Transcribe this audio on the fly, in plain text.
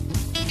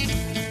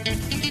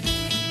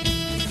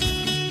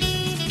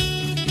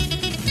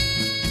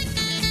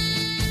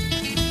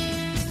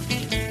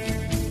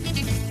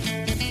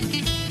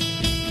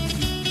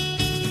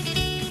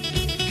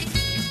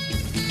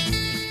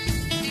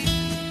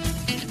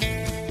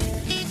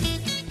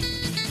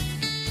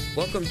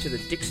Welcome to the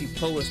Dixie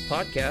Polis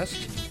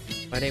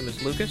podcast. My name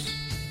is Lucas.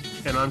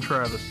 And I'm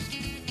Travis.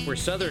 We're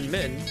Southern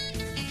men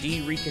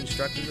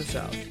de-reconstructing the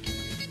South.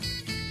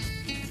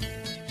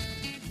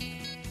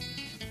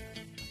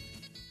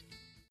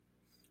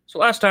 So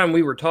last time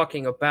we were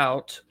talking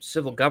about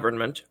civil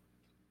government.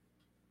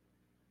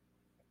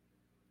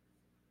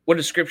 What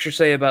does Scripture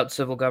say about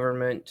civil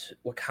government?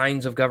 What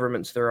kinds of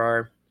governments there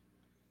are?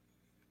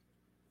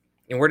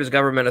 And where does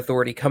government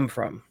authority come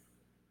from?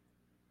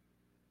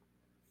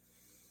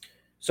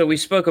 So we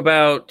spoke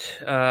about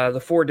the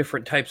four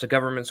different types of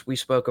governments we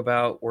spoke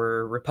about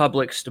were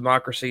republics,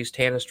 democracies,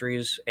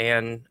 tanistries,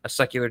 and a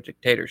secular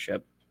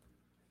dictatorship,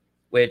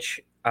 which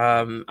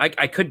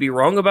I could be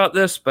wrong about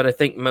this, but I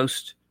think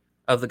most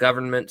of the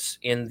governments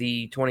in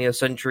the 20th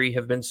century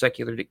have been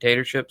secular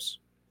dictatorships.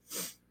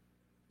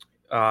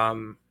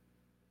 In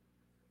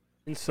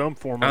some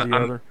form or the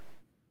other.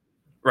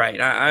 Right.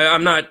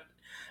 I'm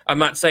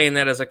not saying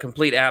that as a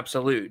complete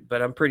absolute,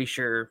 but I'm pretty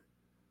sure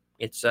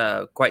it's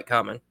quite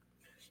common.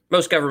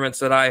 Most governments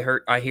that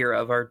I hear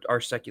of are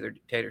secular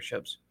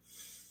dictatorships,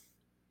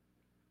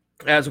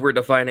 as we're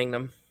defining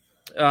them.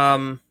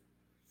 And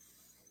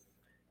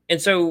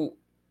so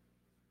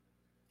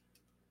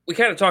we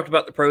kind of talked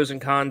about the pros and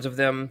cons of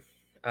them.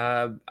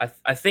 I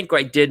think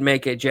I did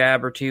make a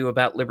jab or two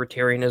about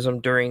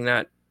libertarianism during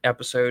that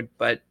episode,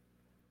 but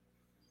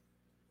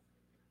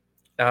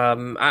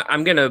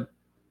I'm gonna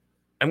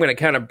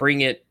kind of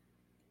bring it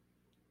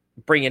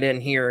in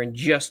here and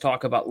just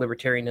talk about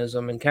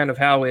libertarianism and kind of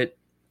how it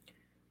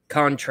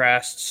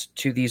contrasts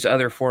to these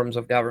other forms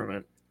of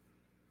government.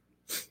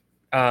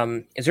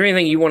 Is there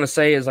anything you want to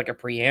say as like a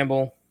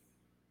preamble,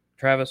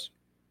 Travis?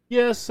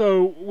 Yeah,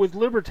 so with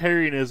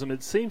libertarianism,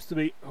 it seems to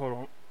be...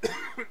 Hold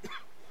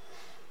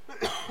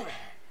on.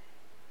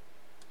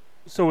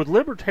 So with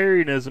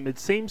libertarianism, it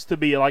seems to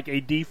be like a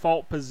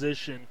default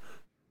position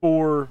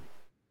for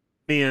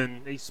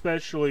men,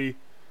 especially,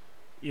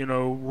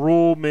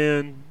 rural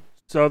men,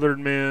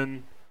 southern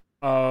men,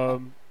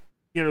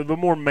 the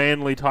more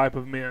manly type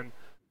of men.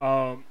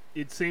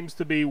 It seems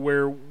to be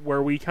where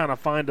we kind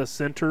of find a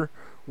center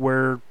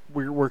where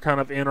we're kind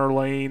of in our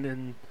lane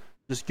and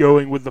just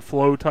going with the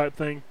flow type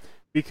thing.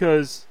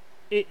 Because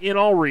in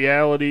all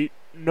reality,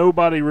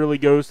 nobody really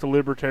goes to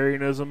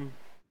libertarianism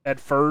at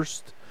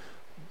first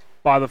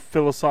by the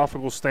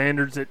philosophical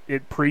standards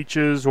it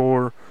preaches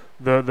or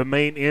the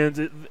main ends.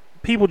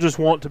 People just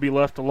want to be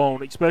left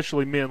alone,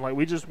 especially men. Like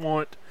we just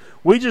want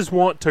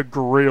to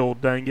grill,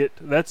 dang it.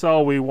 That's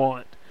all we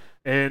want.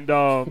 And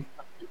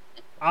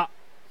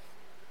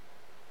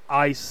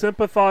I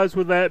sympathize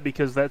with that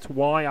because that's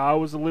why I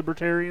was a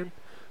libertarian.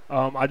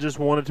 I just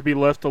wanted to be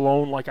left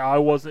alone, like I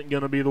wasn't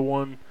going to be the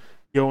one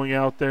going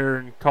out there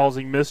and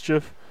causing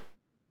mischief.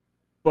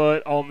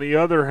 But on the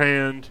other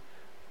hand,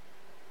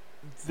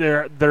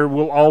 there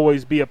will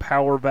always be a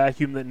power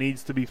vacuum that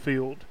needs to be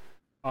filled.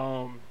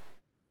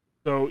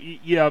 So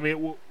yeah, I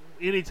mean,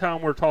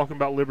 anytime we're talking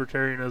about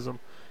libertarianism,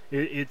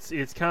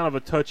 it's kind of a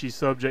touchy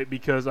subject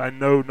because I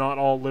know not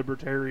all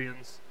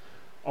libertarians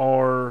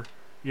are,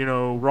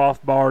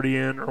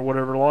 Rothbardian or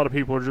whatever. A lot of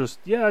people are just,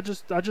 I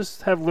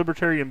just have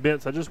libertarian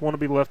bents. I just want to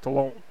be left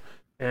alone.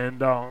 And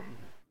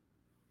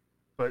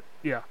but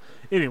yeah.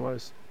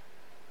 Anyways.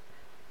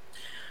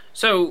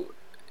 So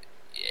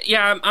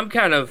yeah, I'm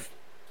kind of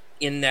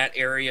in that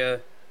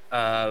area.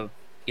 No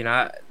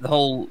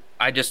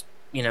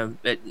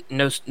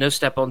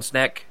step on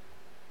neck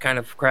kind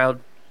of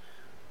crowd.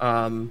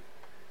 Front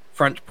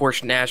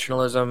porch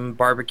nationalism,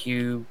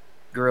 barbecue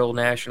grill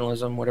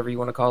nationalism, whatever you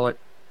want to call it.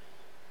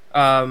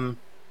 And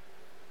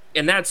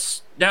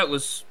that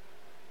was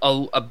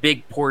a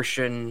big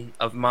portion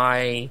of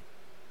my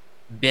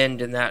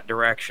bend in that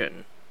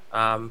direction.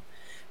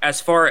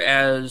 As far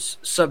as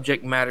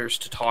subject matters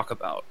to talk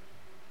about.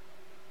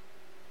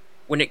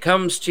 When it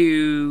comes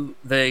to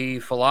the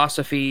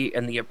philosophy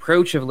and the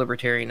approach of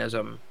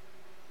libertarianism,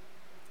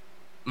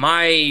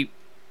 the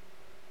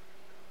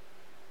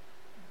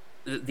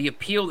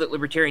appeal that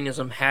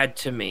libertarianism had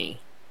to me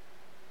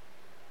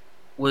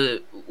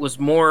was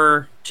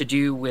more to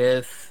do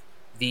with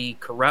the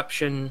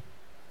corruption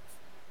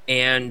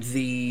and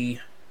the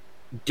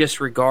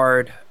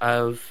disregard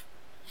of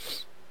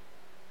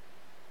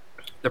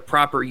the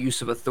proper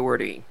use of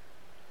authority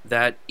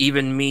that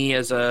even me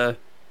as an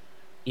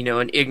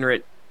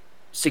ignorant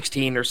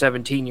 16 or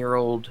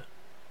 17-year-old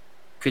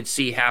could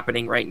see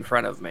happening right in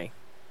front of me.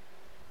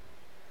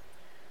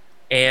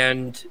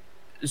 And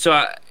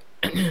so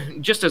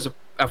just as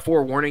a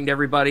forewarning to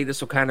everybody,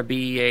 this will kind of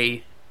be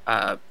a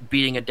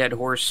beating a dead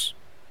horse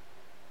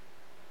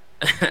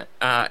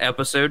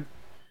episode.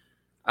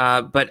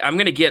 But I'm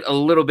going to get a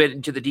little bit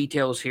into the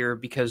details here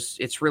because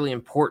it's really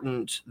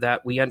important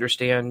that we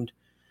understand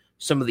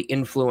some of the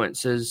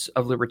influences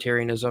of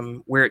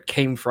libertarianism, where it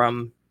came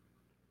from,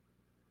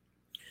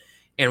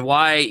 and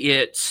why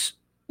it's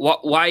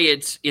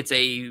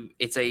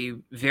a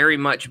very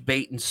much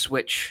bait and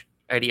switch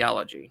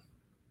ideology.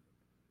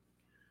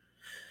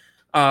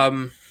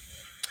 Now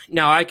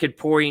I could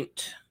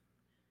point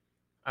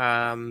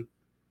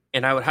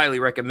and I would highly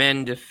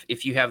recommend,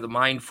 if you have the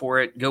mind for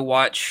it, go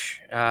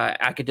watch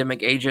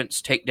Academic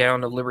Agents Take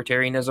Down of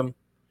Libertarianism.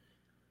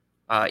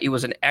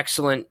 It's an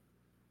excellent,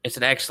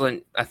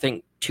 I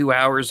think, 2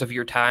 hours of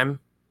your time.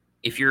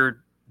 If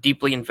you're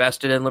deeply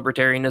invested in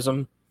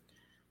libertarianism,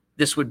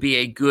 this would be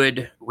a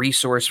good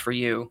resource for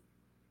you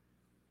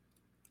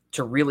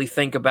to really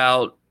think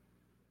about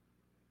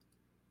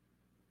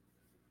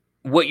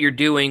what you're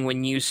doing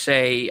when you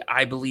say,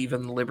 I believe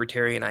in the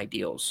libertarian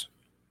ideals.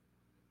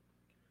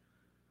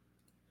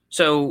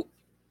 So,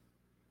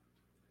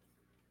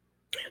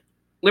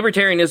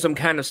 libertarianism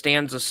kind of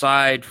stands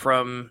aside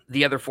from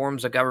the other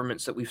forms of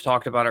governments that we've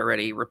talked about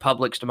already: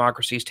 republics,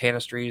 democracies,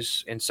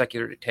 tanistries, and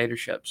secular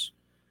dictatorships.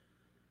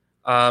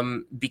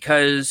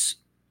 Because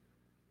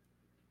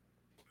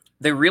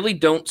they really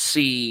don't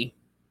see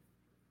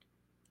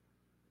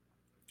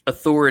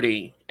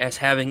authority as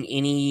having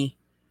any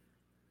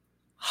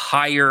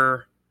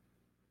higher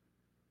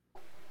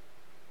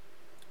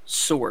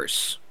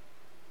source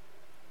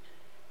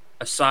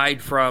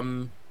aside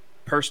from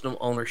personal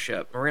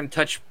ownership. We're going to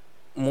touch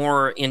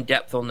more in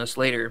depth on this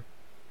later.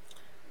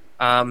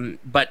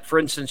 But for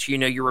instance,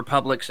 your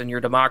republics and your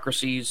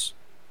democracies.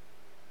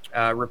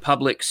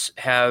 Republics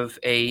have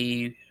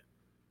a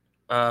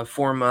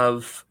form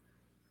of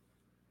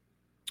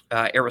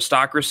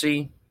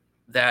aristocracy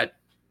that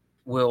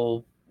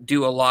will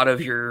do a lot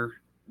of your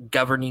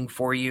governing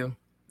for you.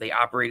 They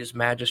operate as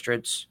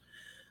magistrates.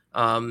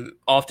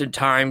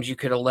 Oftentimes, you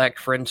could elect,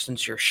 for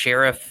instance, your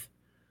sheriff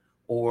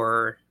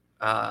or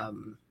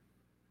some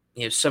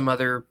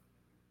other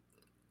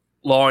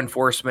law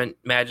enforcement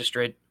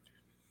magistrate.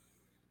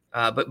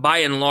 But by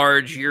and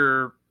large,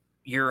 your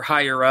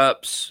higher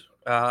ups.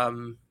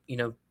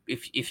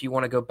 If you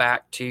want to go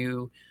back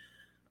to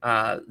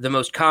the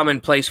most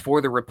common place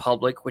for the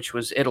republic, which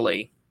was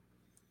Italy,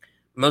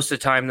 most of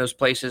the time those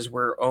places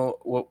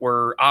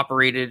were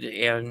operated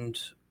and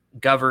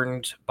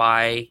governed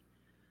by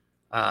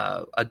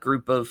a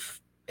group of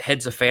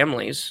heads of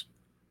families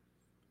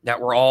that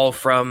were all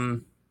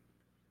from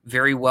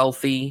very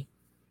wealthy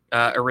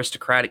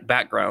aristocratic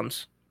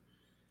backgrounds,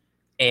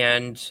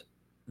 and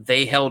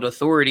they held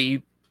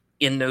authority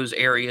in those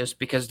areas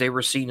because they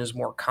were seen as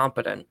more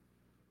competent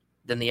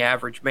than the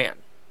average man.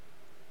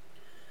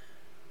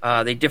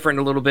 They differ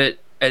a little bit.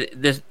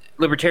 This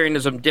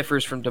libertarianism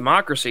differs from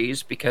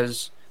democracies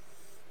because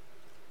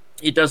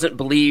it doesn't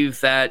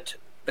believe that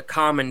the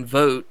common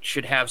vote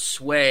should have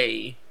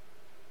sway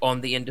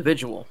on the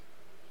individual.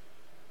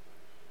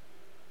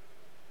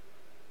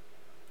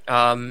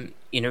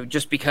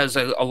 Just because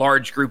a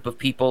large group of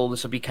people,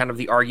 this will be kind of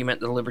the argument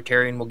that a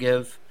libertarian will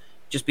give,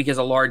 just because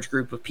a large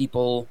group of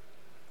people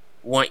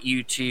want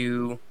you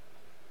to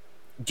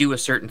do a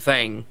certain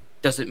thing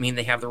doesn't mean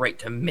they have the right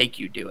to make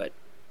you do it.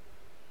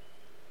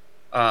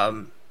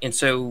 And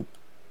so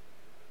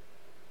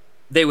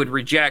they would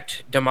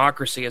reject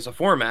democracy as a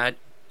format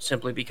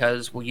simply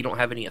because, well, you don't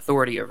have any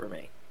authority over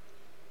me.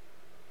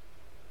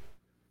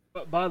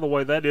 But by the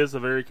way, that is a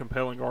very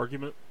compelling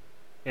argument,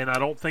 and I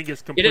don't think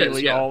it's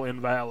completely all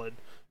invalid,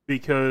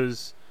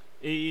 because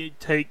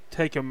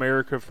take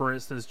America, for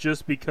instance.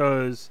 Just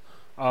because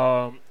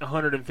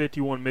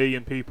 151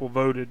 million people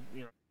voted,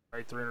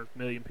 300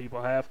 million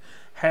people,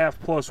 half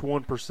plus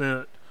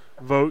 1%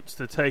 votes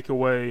to take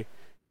away,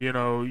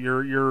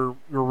 your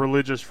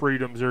religious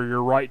freedoms or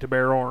your right to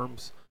bear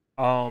arms.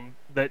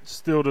 That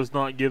still does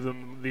not give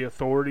them the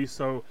authority.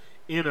 So,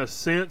 in a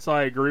sense,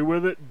 I agree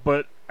with it,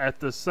 but at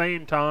the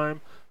same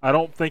time, I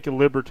don't think a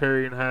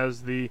libertarian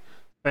has the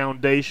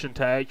foundation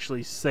to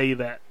actually say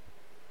that.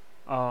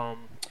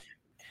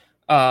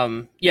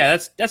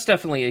 That's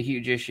definitely a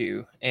huge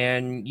issue,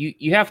 and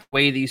you have to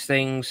weigh these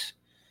things.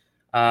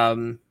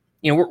 We're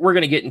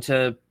going to get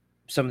into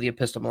some of the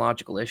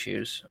epistemological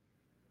issues.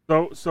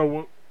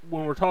 So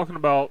when we're talking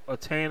about a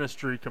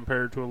tanistry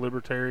compared to a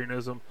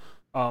libertarianism,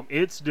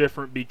 it's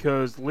different,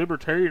 because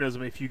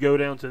libertarianism, if you go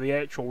down to the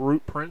actual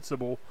root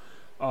principle,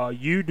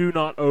 you do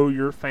not owe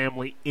your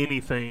family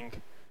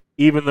anything,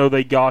 even though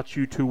they got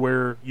you to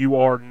where you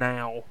are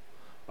now.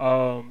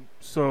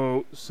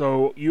 So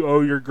you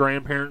owe your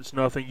grandparents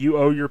nothing. You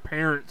owe your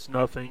parents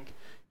nothing,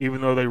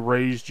 even though they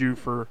raised you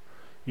for,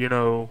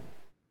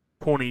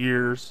 20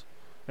 years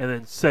and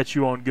then set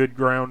you on good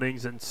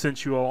groundings and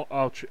sent you all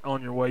out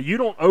on your way. You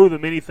don't owe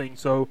them anything,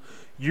 so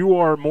you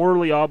are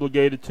morally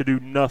obligated to do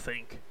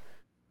nothing.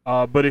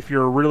 But if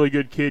you're a really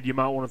good kid, you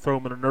might want to throw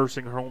them in a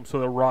nursing home so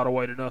they'll rot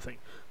away to nothing.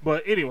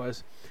 But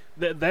anyways,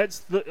 that's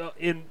the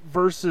in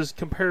versus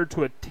compared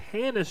to a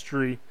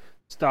tanistry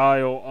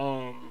style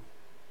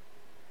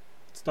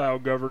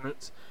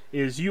governance,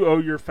 is you owe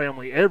your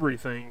family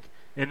everything,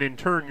 and in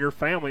turn your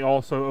family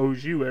also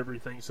owes you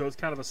everything. So it's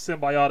kind of a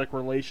symbiotic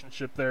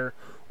relationship there,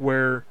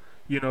 where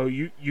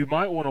you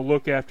might want to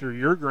look after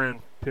your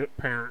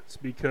grandparents,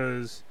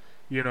 because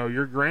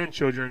your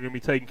grandchildren are going to be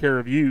taking care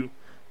of you,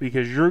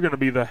 because you're going to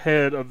be the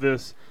head of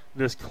this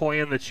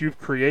clan that you've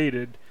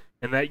created,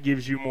 and that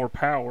gives you more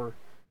power.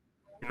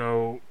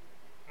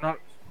 Not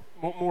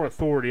more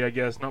authority, I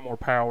guess, not more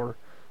power.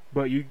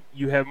 but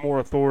you have more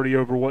authority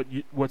over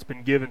what's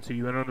been given to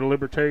you. And under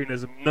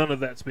libertarianism, none of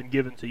that's been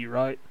given to you,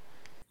 right?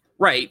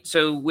 Right.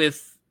 So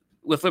with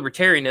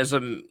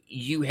libertarianism,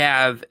 you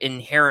have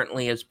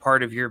inherently as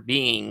part of your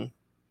being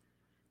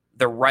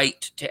the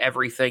right to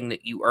everything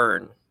that you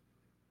earn.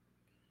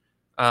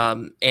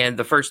 And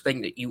the first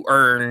thing that you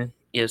earn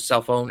is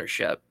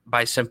self-ownership.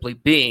 By simply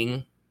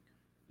being,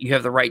 you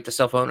have the right to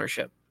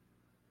self-ownership.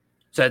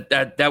 So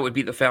that would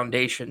be the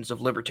foundations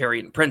of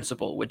libertarian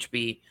principle, which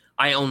be,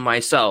 I own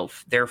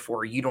myself,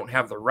 therefore you don't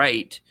have the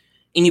right.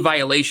 Any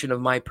violation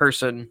of my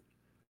person,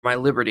 my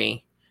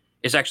liberty,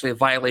 is actually a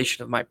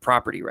violation of my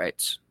property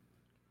rights.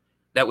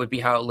 That would be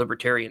how a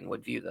libertarian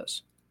would view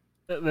this.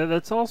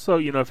 That's also,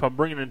 if I'm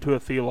bringing it into a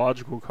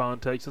theological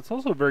context, it's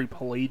also very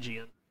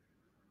Pelagian.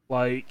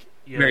 Like,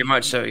 very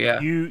much so, yeah.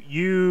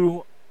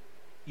 You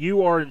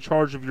are in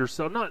charge of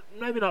yourself.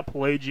 Maybe not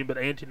Pelagian, but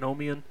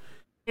antinomian,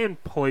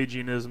 and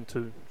Pelagianism to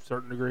a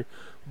certain degree.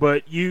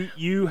 But you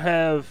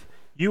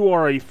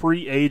are a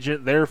free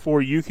agent,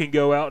 therefore you can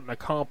go out and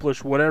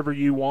accomplish whatever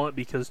you want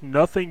because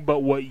nothing but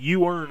what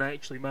you earn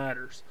actually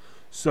matters.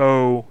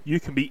 So you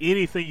can be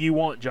anything you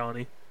want,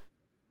 Johnny.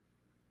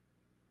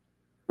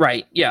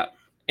 Right, yeah.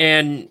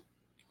 And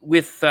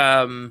with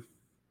the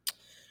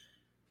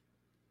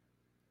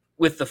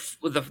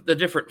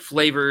different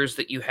flavors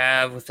that you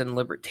have within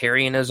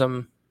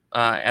libertarianism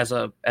as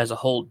a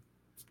whole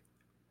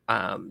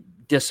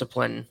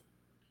discipline,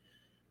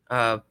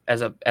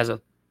 as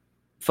a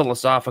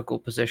philosophical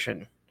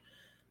position,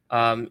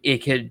 it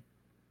could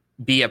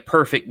be a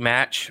perfect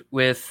match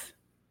with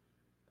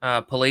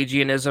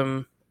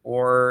Pelagianism,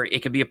 or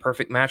it could be a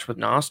perfect match with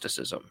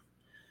Gnosticism.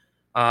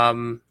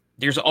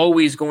 There's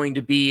always going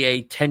to be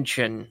a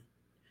tension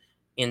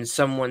in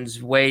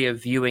someone's way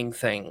of viewing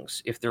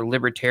things if they're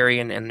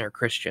libertarian and they're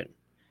Christian,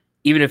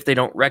 even if they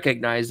don't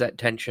recognize that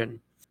tension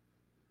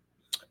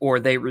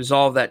or they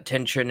resolve that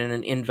tension in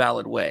an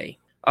invalid way.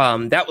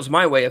 That was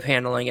my way of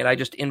handling it. I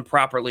just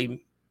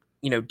improperly,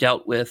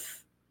 dealt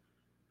with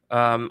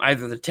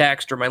either the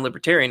text or my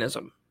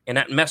libertarianism, and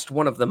that messed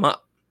one of them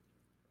up,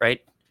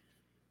 right?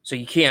 So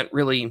you can't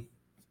really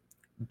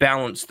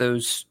balance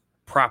those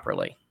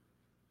properly.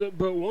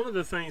 But one of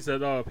the things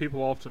that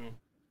people often,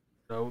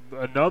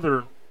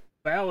 another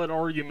valid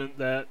argument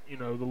that,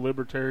 the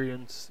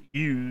libertarians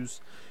use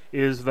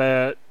is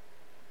that,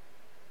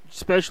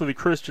 especially the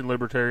Christian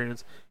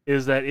libertarians,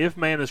 is that if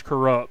man is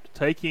corrupt,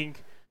 taking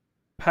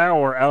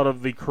power out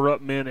of the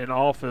corrupt men in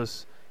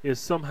office is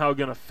somehow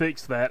going to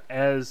fix that,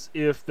 as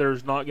if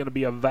there's not going to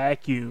be a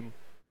vacuum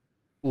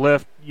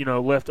left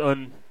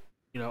unmanned,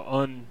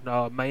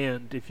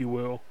 if you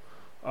will,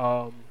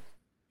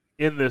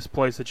 in this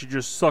place that you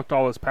just sucked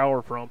all this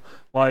power from.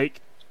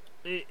 Like,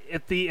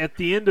 at the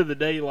end of the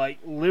day,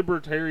 like,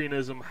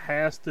 libertarianism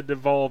has to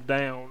devolve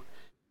down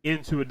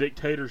into a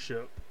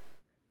dictatorship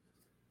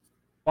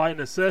by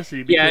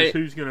necessity, because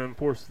who's going to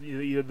enforce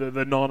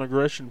the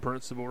non-aggression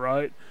principle,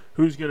 right?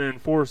 Who's going to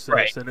enforce this?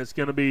 Right. And it's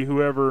going to be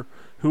whoever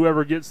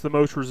gets the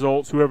most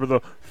results, whoever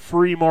the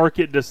free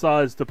market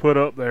decides to put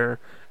up there,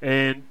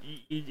 and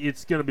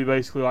it's going to be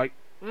basically like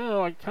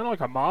kind of like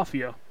a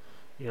mafia,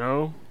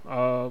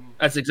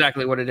 That's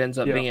exactly what it ends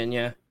up being,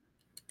 yeah.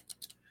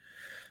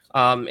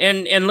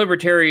 And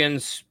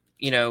libertarians,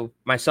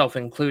 myself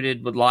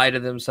included, would lie to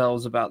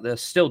themselves about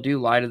this. Still do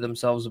lie to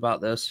themselves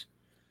about this.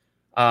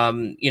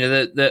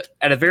 The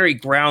at a very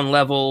ground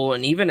level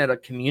and even at a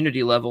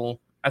community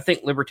level, I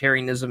think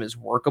libertarianism is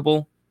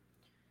workable.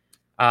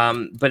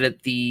 But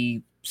at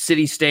the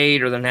city,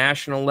 state, or the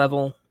national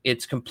level,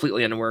 it's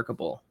completely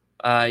unworkable.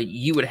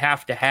 You would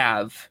have to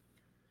have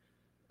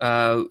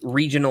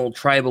regional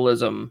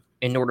tribalism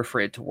in order for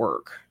it to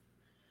work.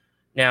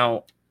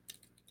 Now,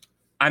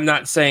 I'm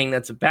not saying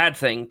that's a bad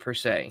thing per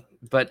se,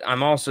 but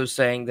I'm also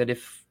saying that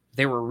if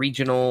there were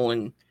regional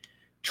and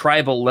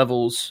tribal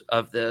levels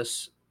of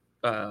this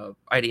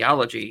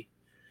ideology,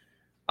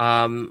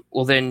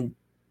 well, then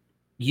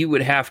you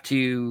would have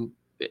to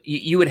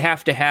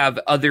have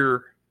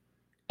other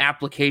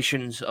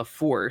applications of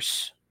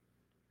force,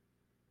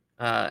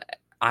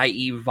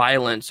 i.e.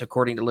 violence,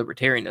 according to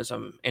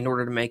libertarianism, in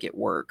order to make it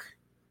work.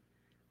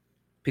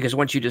 Because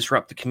once you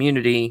disrupt the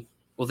community,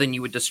 well, then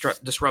you would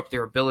disrupt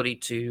their ability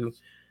to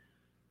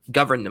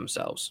govern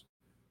themselves.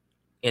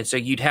 And so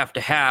you'd have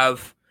to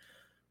have,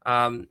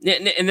 and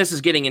this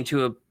is getting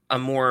into a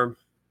more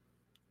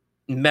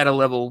meta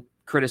level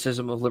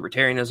criticism of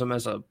libertarianism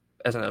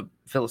as a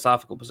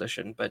philosophical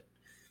position, but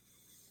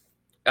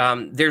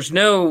there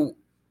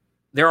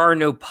are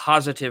no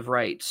positive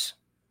rights.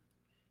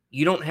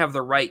 You don't have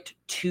the right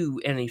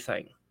to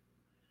anything,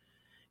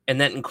 and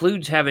that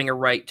includes having a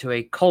right to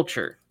a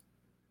culture.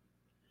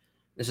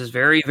 This is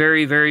very,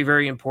 very, very,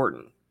 very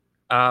important.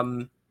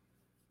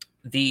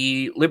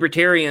 The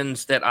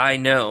libertarians that I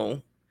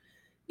know,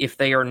 if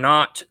they are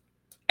not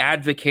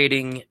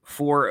advocating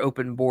for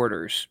open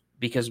borders,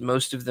 because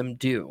most of them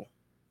do,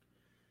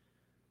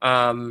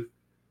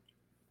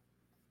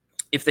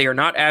 if they are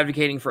not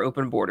advocating for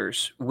open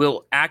borders,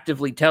 will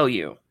actively tell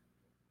you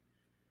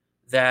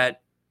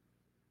that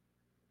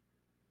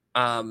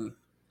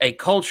A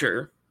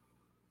culture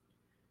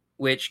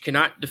which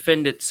cannot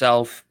defend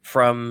itself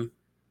from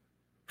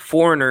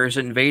foreigners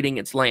invading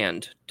its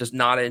land does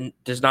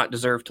not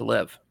deserve to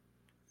live.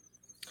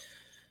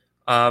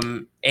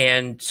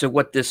 And so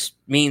what this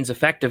means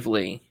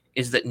effectively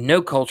is that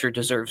no culture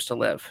deserves to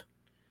live,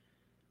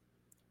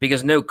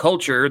 because no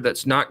culture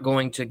that's not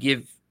going to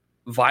give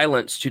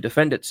violence to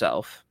defend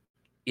itself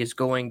is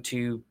going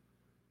to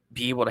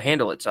be able to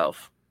handle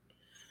itself.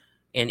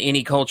 And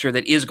any culture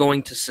that is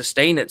going to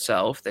sustain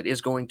itself, that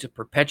is going to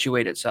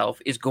perpetuate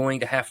itself, is going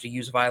to have to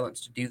use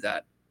violence to do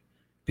that,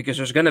 because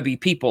there's going to be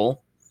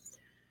people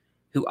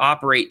who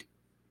operate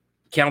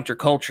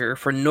counterculture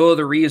for no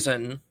other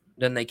reason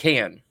than they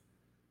can.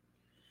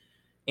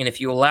 And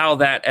if you allow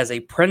that as a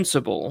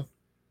principle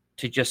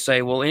to just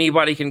say, well,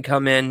 anybody can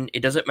come in, it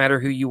doesn't matter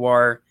who you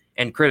are,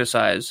 and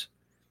criticize,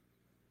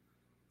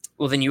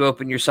 well, then you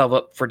open yourself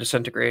up for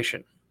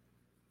disintegration.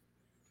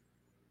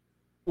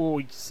 Well,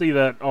 we see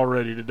that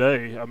already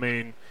today. I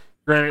mean,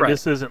 granted, Right.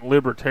 This isn't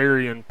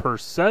libertarian per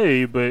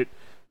se, but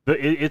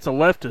it's a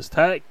leftist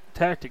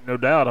tactic, no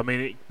doubt. I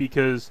mean,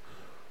 because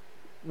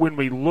when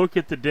we look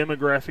at the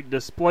demographic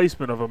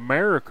displacement of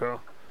America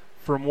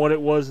from what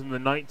it was in the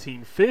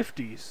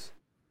 1950s,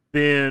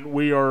 then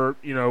we are,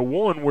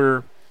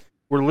 we're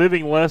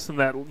living less than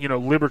that,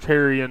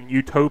 libertarian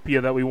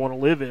utopia that we want to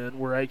live in.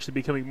 We're actually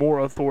becoming more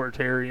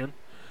authoritarian,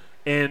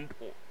 and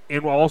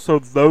also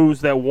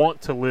those that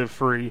want to live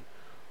free,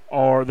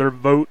 their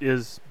vote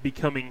is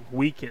becoming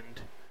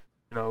weakened,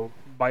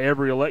 by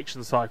every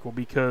election cycle,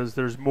 because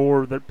there's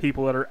more that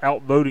people that are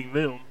outvoting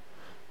them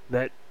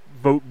that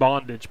vote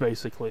bondage,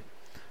 basically.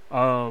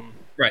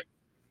 Right.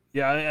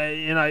 Yeah,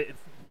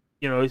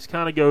 it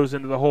kind of goes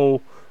into the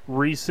whole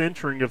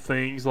recentering of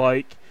things.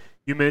 Like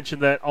you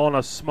mentioned that on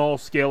a small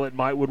scale it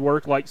would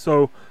work. Like,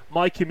 so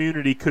my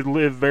community could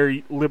live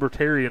very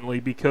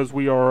libertarianly because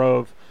we are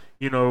of,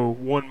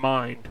 one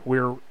mind.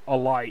 We're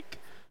alike.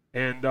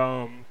 And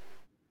so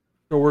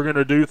we're going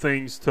to do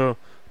things to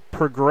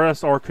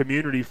progress our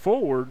community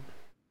forward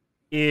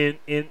in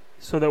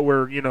so that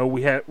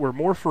we're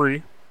more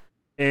free,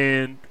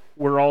 and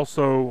we're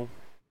also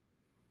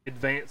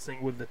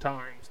advancing with the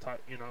times,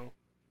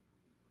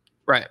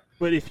 Right.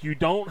 But if you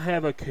don't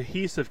have a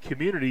cohesive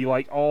community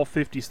like all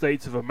 50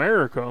 states of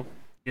America,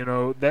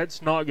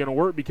 that's not going to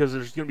work, because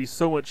there's going to be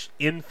so much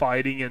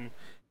infighting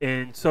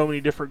and so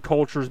many different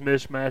cultures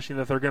mishmashing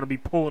that they're going to be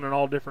pulling in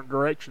all different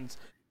directions.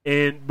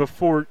 And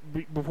before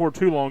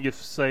too long, if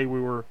say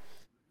we were,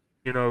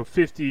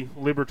 50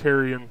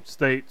 libertarian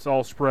states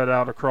all spread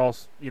out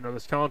across,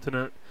 this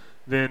continent,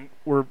 then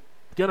we're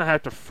going to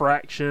have to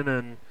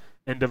fraction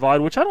and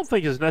divide, which I don't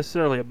think is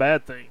necessarily a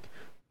bad thing,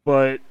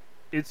 but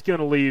it's going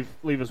to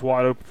leave us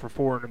wide open for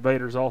foreign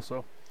invaders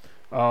also,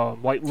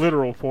 like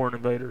literal foreign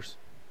invaders.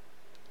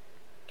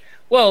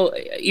 Well,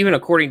 even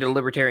according to the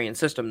libertarian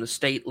system, the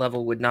state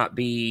level would not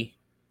be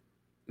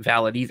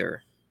valid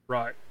either.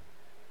 Right.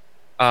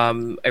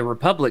 A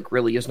republic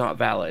really is not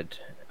valid.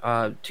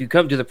 To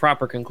come to the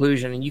proper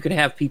conclusion, and you can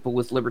have people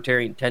with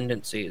libertarian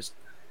tendencies,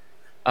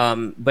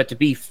 but to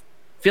be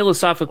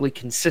philosophically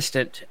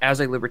consistent as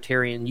a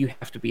libertarian, you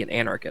have to be an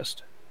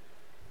anarchist.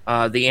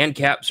 The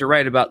ANCAPs are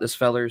right about this,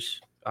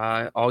 fellers.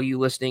 All you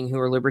listening who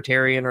are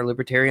libertarian or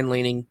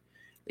libertarian-leaning,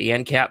 the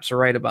ANCAPs are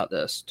right about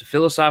this. To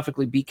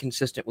philosophically be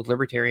consistent with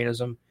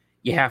libertarianism,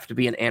 you have to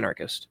be an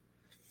anarchist.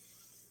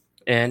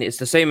 And it's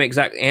the same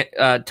exact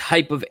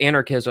type of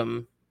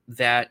anarchism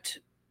that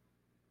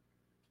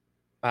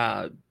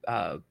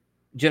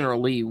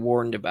General Lee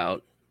warned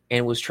about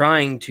and was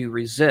trying to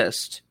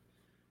resist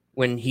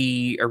when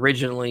he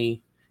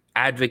originally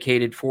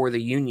advocated for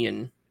the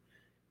Union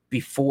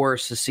before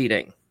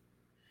seceding.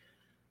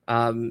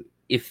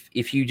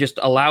 If you just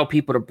allow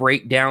people to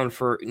break down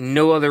for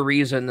no other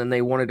reason than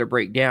they wanted to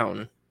break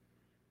down,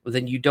 well,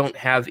 then you don't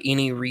have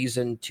any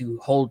reason to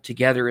hold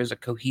together as a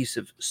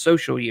cohesive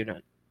social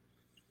unit.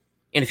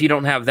 And if you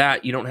don't have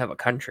that, you don't have a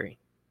country.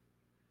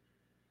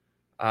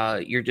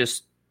 You're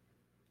just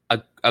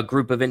a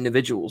group of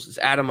individuals. It's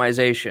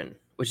atomization,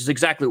 which is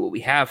exactly what we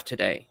have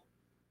today.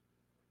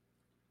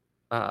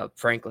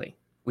 Frankly,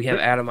 we have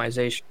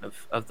atomization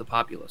of the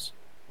populace.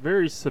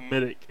 Very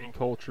Semitic in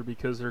culture,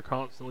 because they're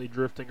constantly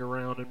drifting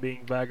around and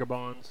being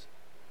vagabonds.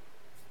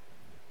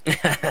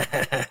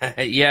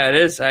 Yeah, it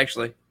is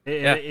actually.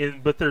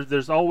 But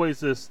there's always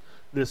this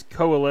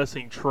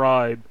coalescing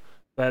tribe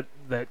that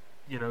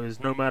is,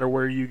 no matter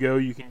where you go,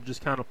 you can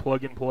just kind of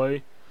plug and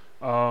play.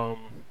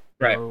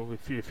 Right.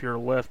 If you're a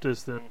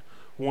leftist, then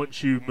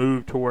once you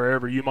move to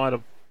wherever, you might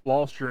have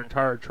lost your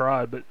entire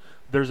tribe, but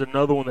there's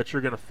another one that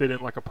you're going to fit in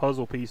like a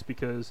puzzle piece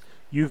because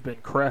you've been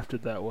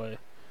crafted that way.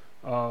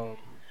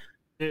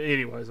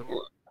 Anyways, I'm kind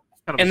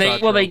of and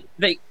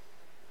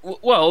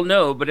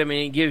no, but I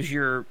mean, it gives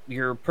your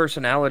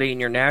personality and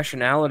your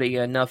nationality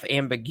enough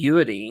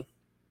ambiguity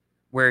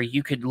where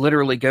you could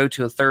literally go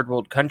to a third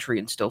world country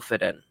and still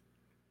fit in.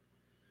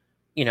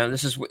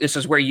 This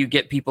is where you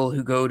get people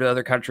who go to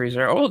other countries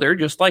and are, they're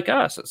just like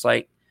us. It's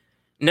like,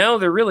 no,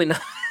 they're really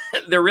not.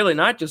 They're really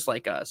not just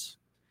like us.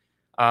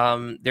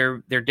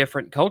 They're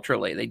different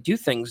culturally. They do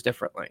things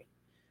differently,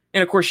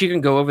 and of course, you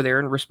can go over there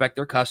and respect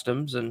their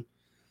customs, and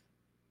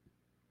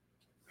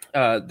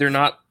they're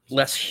not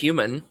less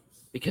human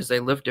because they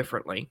live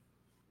differently.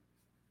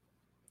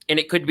 And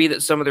it could be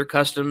that some of their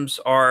customs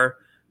are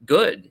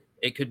good.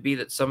 It could be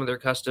that some of their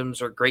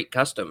customs are great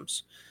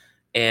customs,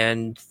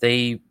 and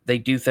they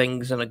do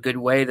things in a good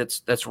way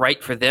that's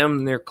right for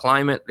them, their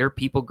climate, their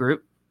people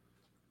group.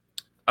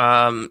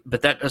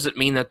 But that doesn't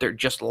mean that they're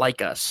just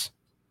like us.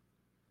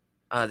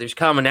 There's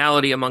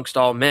commonality amongst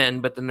all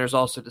men, but then there's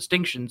also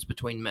distinctions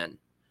between men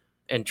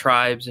and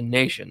tribes and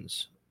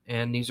nations,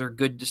 and these are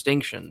good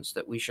distinctions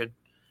that we should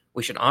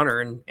honor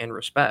and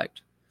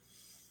respect.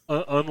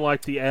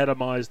 Unlike the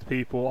atomized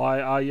people,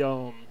 I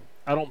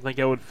don't think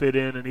I would fit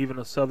in even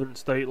a southern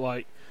state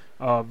like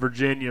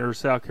Virginia or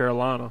South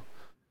Carolina.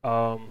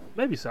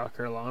 Maybe South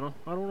Carolina.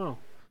 I don't know.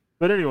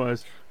 But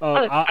anyways,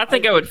 I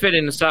think I would fit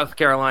into South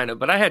Carolina,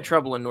 but I had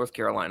trouble in North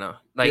Carolina.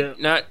 Like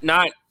yeah.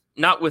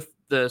 not with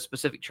the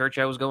specific church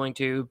I was going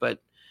to, but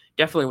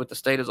definitely with the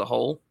state as a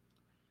whole.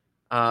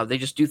 They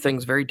just do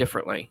things very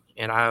differently,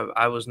 and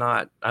I was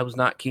not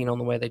keen on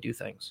the way they do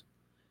things.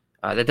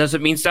 That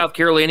doesn't mean South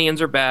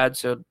Carolinians are bad.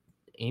 So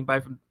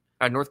anybody from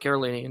North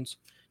Carolinians,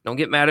 don't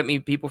get mad at me,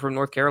 people from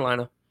North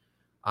Carolina.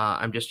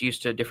 I'm just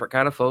used to a different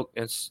kind of folk.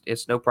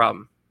 It's no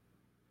problem.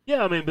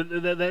 Yeah, I mean, but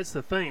that's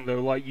the thing, though.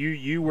 Like,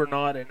 you were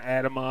not an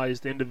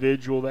atomized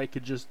individual that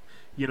could just,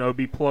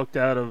 be plucked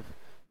out of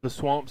the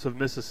swamps of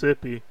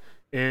Mississippi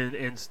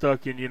and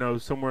stuck in,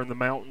 somewhere in the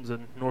mountains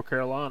in North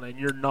Carolina. And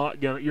you're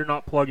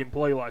not plug and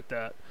play like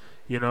that,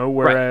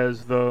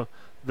 Whereas right.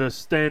 the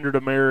standard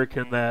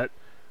American that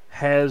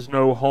has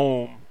no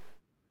home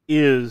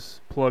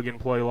is plug and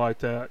play like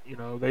that.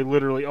 They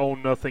literally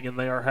own nothing and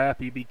they are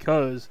happy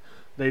because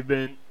they've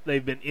been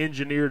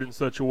engineered in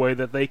such a way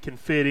that they can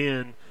fit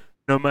in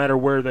no matter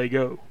where they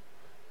go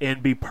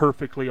and be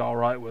perfectly all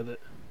right with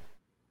it.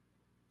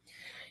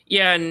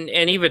 Yeah, and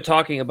even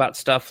talking about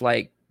stuff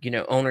like,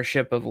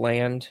 ownership of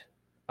land.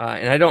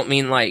 And I don't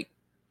mean like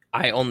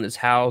I own this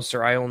house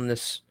or I own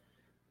this.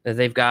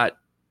 They've got,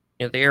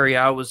 the area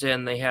I was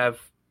in, they have,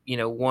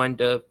 1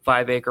 to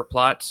 5 acre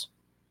plots.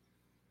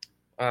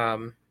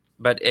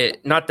 But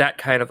not that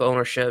kind of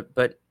ownership,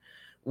 but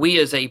we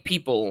as a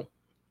people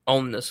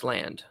own this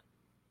land.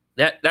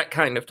 That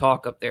kind of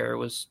talk up there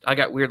I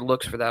got weird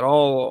looks for that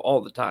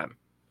all the time,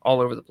 all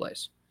over the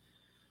place.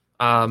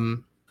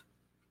 And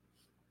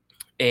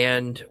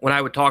when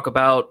I would talk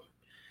about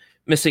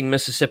missing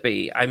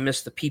Mississippi, I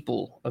miss the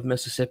people of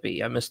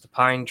Mississippi. I miss the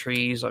pine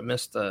trees. I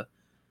miss the,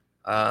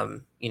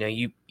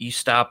 you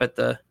stop at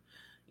the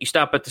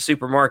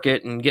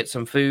supermarket and get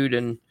some food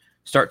and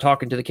start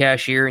talking to the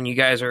cashier, and you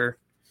guys are,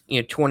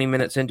 20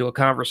 minutes into a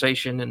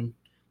conversation, and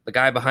the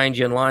guy behind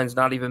you in line's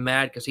not even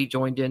mad because he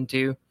joined in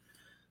too.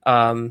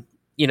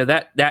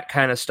 That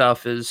kind of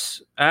stuff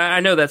is,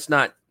 I know that's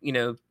not,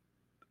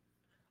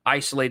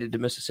 isolated to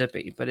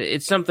Mississippi, but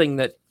it's something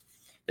that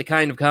the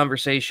kind of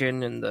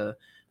conversation and the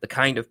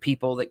kind of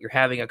people that you're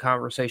having a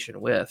conversation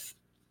with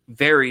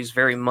varies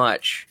very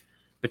much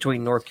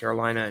between North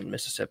Carolina and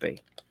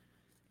Mississippi.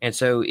 And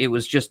so it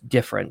was just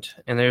different.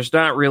 And there's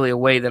not really a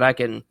way that I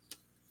can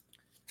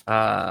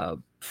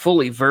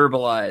fully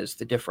verbalize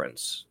the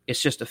difference.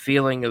 It's just a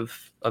feeling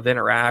of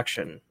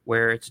interaction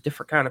where it's a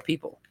different kind of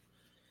people.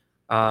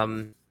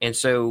 And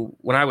so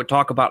when I would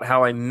talk about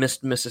how I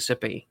missed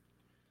Mississippi,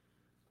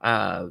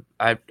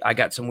 I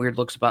got some weird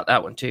looks about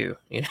that one too,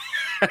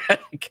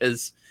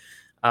 because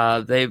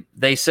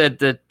they said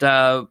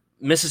that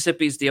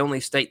Mississippi is the only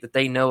state that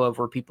they know of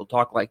where people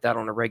talk like that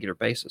on a regular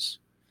basis.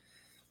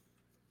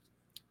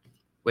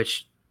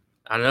 Which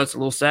I know it's a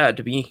little sad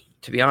to be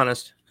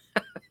honest.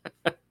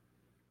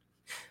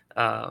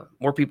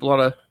 More people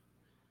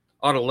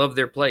ought to love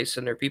their place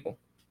and their people.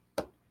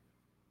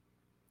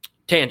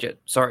 Tangent.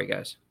 Sorry,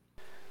 guys.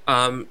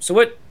 So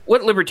what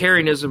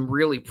libertarianism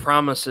really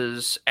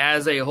promises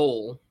as a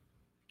whole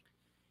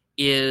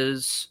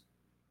is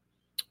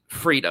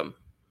freedom.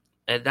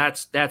 And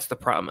that's the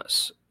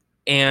promise.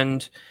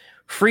 And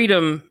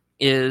freedom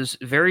is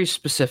very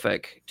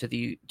specific to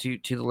the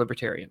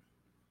libertarian.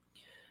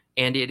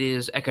 And it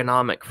is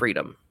economic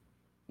freedom.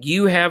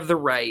 You have the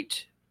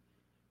right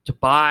to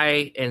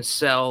buy and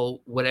sell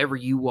whatever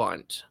you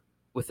want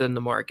within the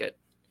market,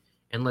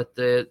 and let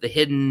the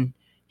hidden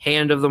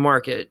hand of the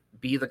market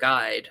be the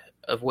guide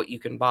of what you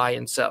can buy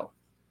and sell.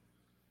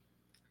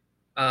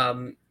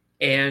 And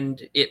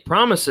it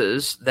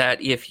promises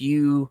that if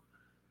you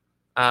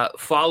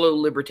follow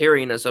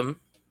libertarianism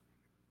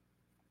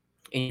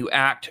and you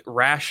act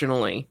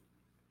rationally,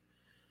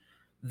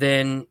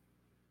 then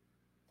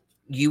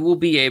you will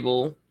be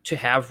able to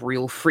have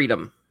real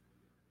freedom.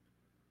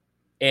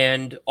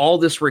 And all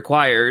this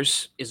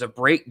requires is a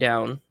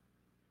breakdown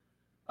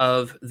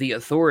of the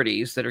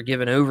authorities that are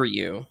given over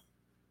you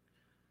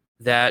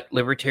that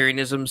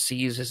libertarianism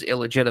sees as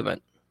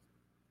illegitimate.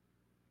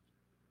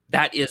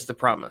 That is the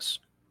promise.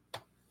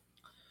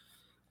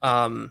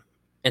 And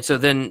so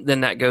then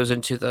that goes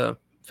into the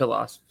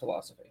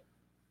philosophy.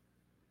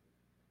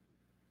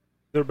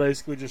 They're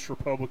basically just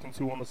Republicans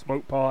who want to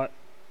smoke pot.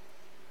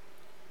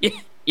 Yeah,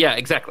 yeah,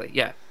 exactly.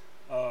 Yeah,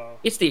 Uh,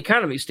 it's the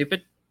economy,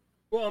 stupid.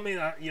 well, I mean,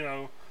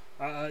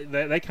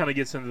 that kind of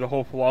gets into the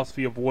whole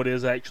philosophy of what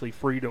is actually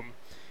freedom.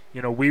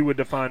 We would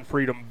define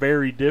freedom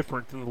very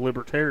different than the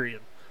libertarian.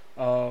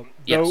 Though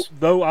Yes,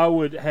 though I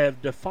would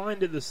have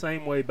defined it the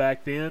same way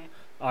back then,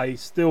 I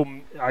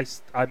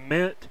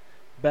meant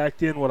back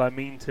then what I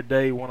mean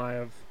today when I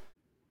have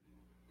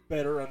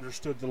better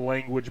understood the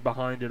language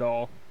behind it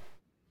all.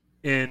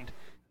 And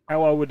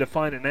how I would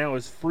define it now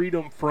is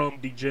freedom from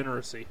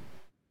degeneracy,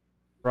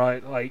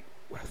 right? Like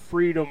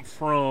freedom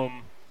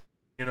from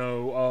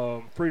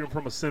freedom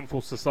from a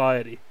sinful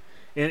society,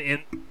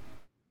 and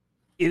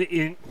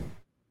in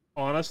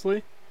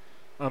honestly,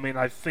 I mean,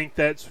 I think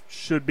that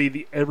should be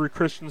the every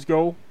Christian's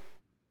goal.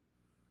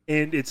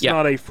 And it's yeah,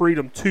 not a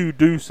freedom to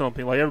do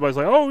something. Like everybody's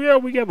like, oh yeah,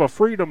 we have a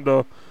freedom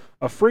to.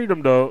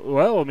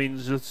 Well, I mean,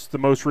 it's just the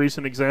most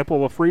recent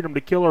example of freedom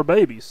to kill our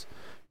babies.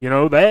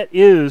 That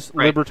is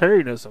right.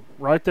 libertarianism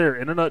right there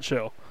in a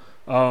nutshell.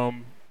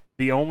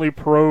 The only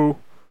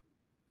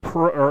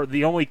or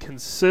the only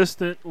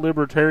consistent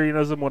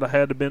libertarianism would have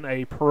had to been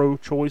a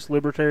pro-choice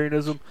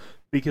libertarianism,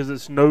 because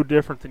it's no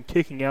different than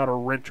kicking out a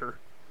renter.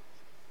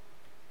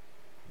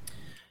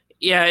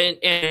 Yeah,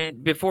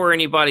 and before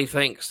anybody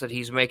thinks that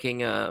he's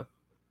making a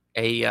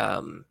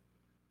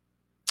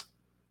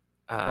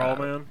Straw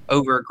man.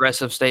 over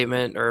aggressive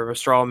statement or a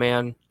straw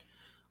man,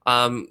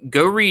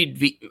 go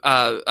read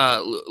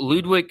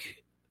Ludwig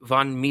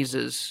von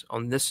Mises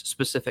on this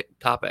specific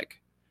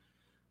topic.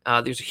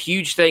 There's a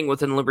huge thing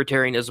within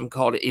libertarianism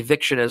called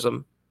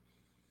evictionism,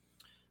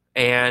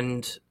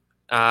 and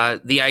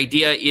the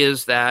idea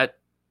is that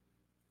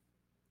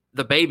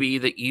the baby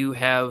that you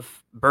have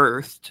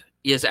birthed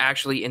is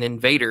actually an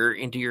invader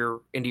into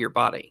your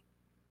body,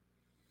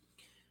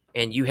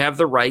 and you have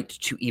the right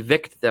to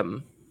evict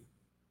them.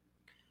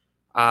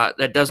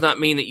 That does not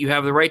mean that you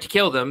have the right to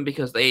kill them,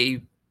 because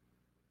they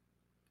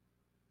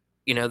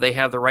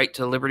have the right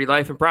to liberty,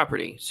 life, and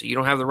property. So you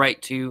don't have the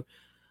right to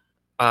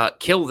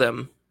kill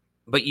them,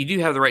 but you do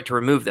have the right to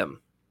remove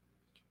them,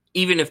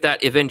 even if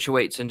that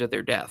eventuates into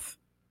their death.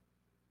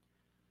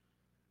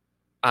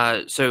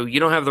 So you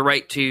don't have the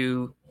right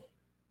to,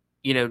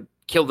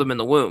 kill them in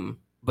the womb,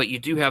 but you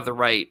do have the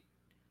right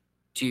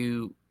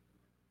to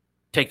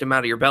take them out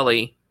of your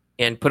belly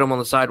and put them on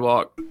the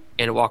sidewalk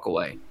and walk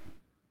away.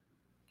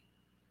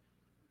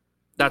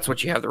 That's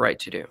what you have the right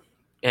to do.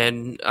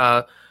 And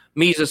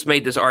Mises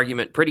made this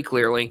argument pretty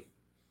clearly.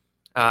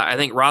 I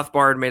think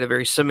Rothbard made a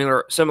very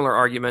similar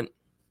argument.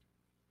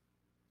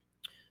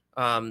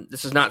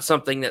 This is not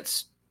something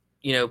that's,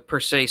 per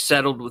se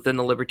settled within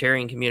the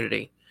libertarian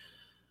community.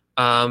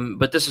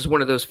 But this is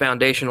one of those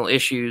foundational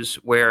issues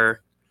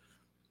where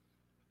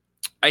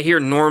I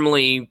hear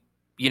normally,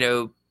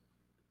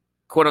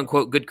 quote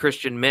unquote, good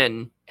Christian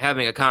men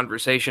having a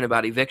conversation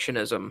about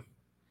evictionism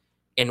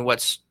and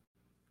what's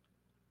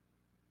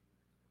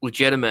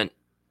legitimate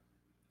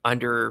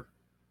under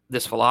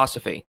this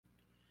philosophy.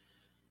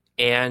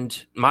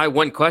 And my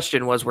one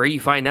question was, where do you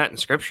find that in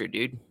Scripture,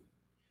 dude?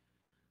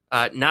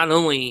 Not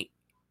only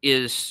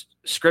is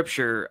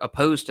Scripture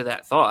opposed to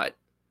that thought,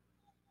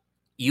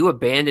 you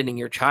abandoning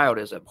your child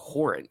is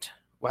abhorrent.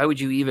 Why would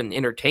you even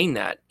entertain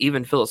that,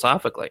 even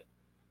philosophically?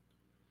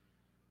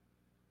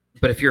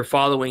 But if you're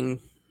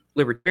following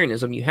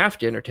libertarianism, you have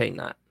to entertain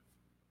that.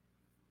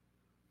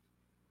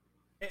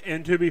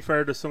 And to be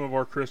fair to some of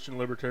our Christian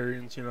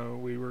libertarians,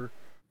 we were,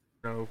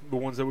 the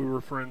ones that we were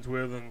friends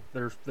with, and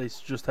they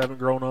just haven't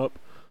grown up.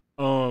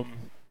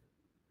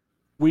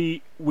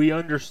 We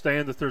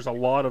understand that there's a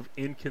lot of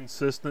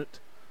inconsistent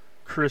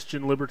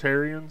Christian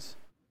libertarians,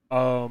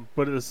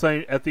 but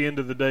at the end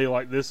of the day,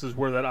 like, this is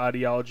where that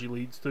ideology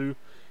leads to,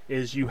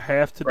 is you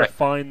have to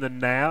define the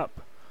nap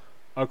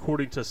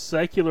according to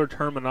secular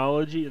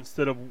terminology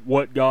instead of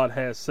what God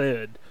has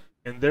said,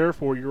 and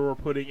therefore you're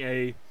putting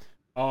a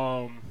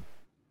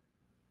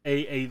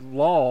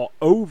law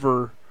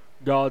over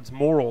God's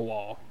moral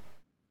law.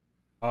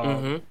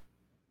 And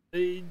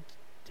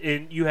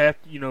you have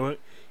to,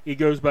 it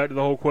goes back to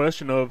the whole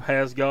question of,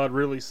 has God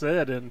really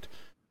said? And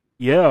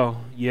yeah,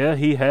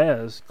 he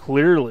has,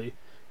 clearly,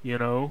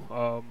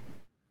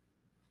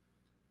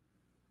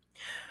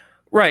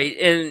 Right.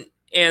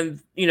 And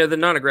the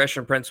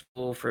non-aggression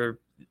principle for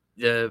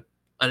the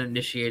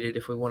uninitiated,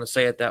 if we want to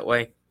say it that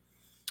way,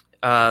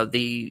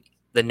 the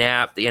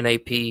NAP, the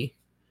NAP,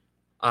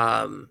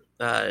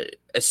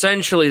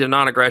 essentially the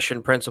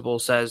non-aggression principle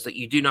says that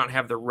you do not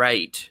have the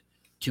right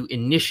to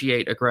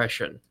initiate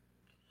aggression.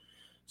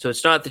 So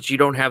it's not that you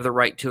don't have the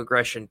right to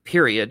aggression,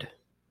 period.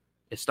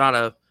 It's not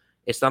a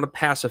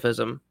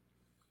pacifism.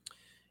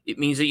 It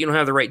means that you don't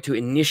have the right to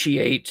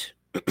initiate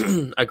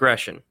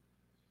aggression.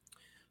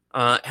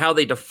 How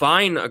they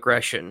define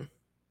aggression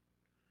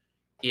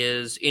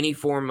is any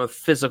form of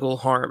physical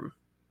harm.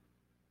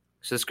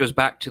 So this goes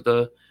back to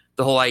the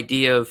whole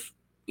idea of,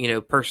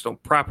 personal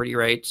property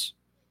rights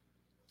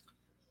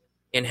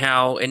and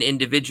how an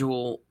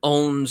individual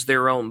owns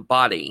their own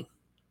body.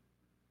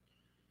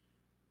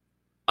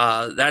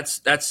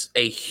 That's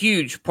a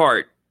huge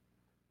part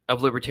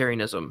of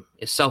libertarianism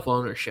is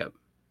self-ownership.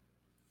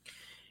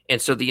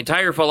 And so the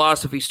entire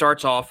philosophy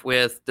starts off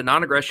with the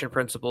non-aggression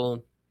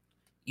principle.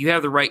 You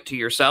have the right to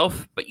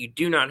yourself, but you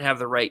do not have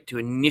the right to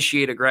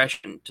initiate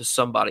aggression to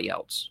somebody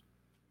else.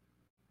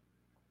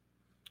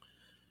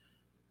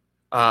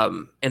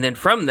 And then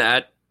from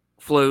that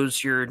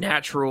flows your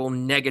natural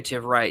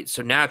negative rights.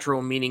 So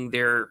natural meaning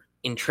they're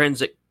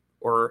intrinsic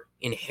or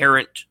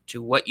inherent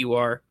to what you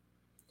are.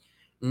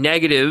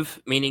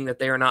 Negative meaning that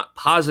they are not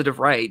positive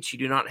rights. You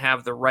do not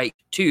have the right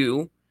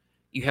to.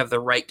 You have the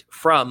right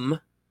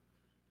from.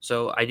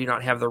 So I do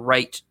not have the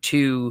right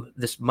to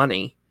this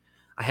money.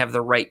 I have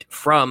the right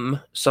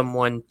from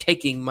someone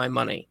taking my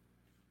money.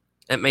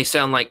 It may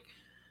sound like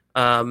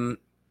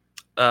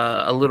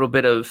a little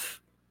bit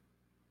of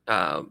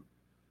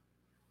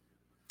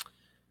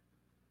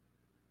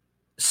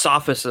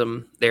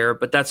sophism there,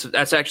 but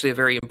that's actually a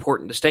very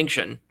important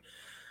distinction.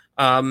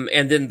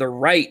 And then the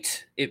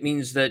right, it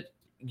means that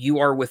you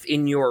are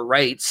within your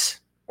rights,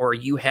 or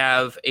you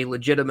have a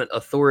legitimate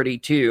authority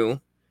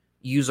to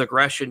use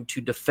aggression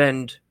to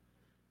defend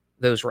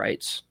those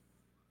rights.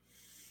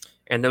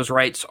 And those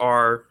rights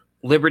are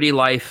liberty,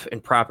 life,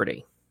 and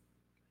property.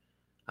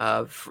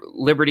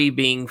 Liberty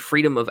being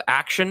freedom of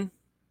action,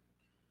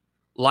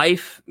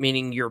 life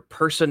meaning your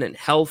person and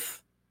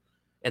health,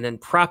 and then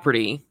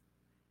property,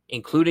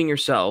 including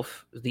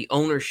yourself, the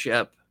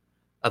ownership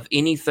of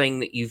anything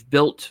that you've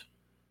built,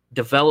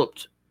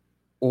 developed,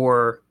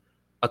 or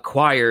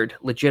acquired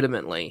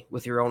legitimately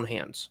with your own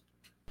hands.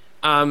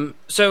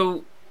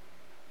 So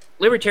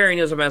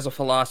libertarianism as a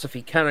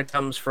philosophy kind of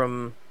comes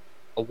from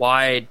a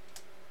wide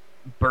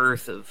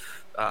berth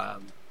of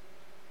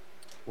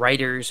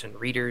writers and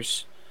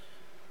readers.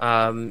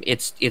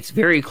 It's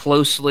very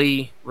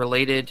closely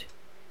related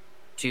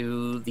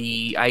to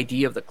the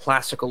idea of the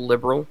classical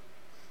liberal.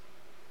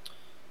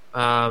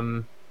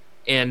 And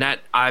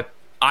that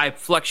I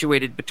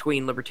fluctuated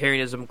between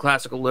libertarianism and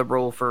classical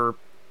liberal for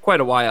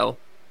quite a while,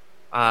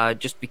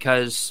 just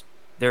because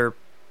they're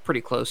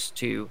pretty close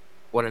to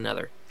one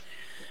another.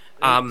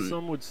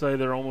 Some would say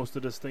they're almost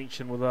a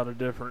distinction without a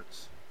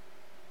difference.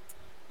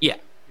 Yeah.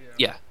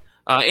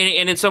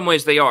 And in some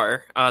ways they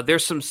are.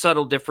 There's some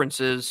subtle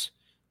differences.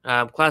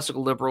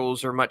 Classical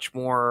liberals are much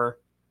more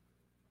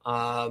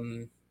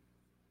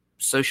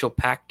social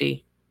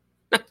pact-y,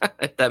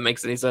 if that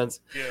makes any sense.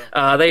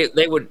 Yeah.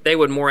 They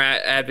would more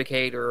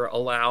advocate or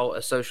allow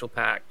a social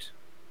pact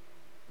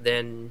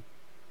than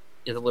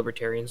the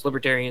libertarians.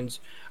 Libertarians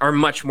are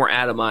much more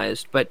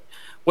atomized, but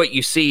what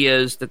you see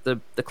is that the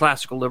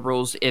classical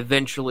liberals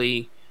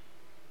eventually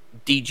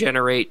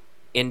degenerate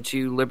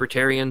into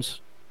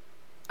libertarians.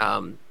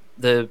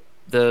 The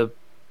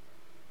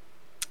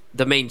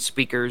main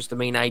speakers, the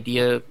main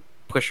idea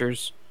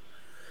pushers,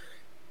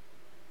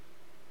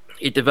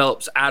 it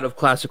develops out of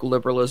classical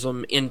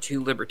liberalism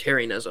into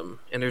libertarianism.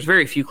 And there's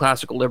very few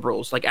classical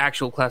liberals, like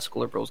actual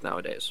classical liberals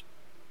nowadays.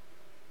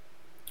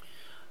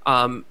 But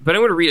I'm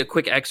going to read a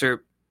quick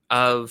excerpt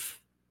of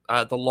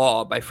The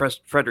Law by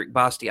Frederick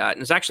Bastiat.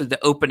 And it's actually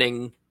the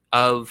opening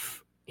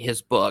of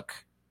his book,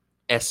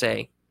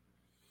 essay.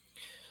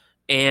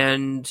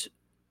 And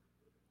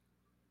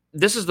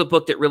this is the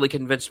book that really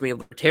convinced me of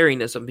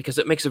libertarianism, because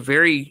it makes a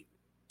very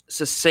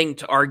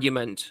succinct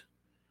argument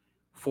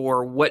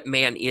for what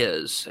man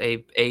is,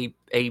 a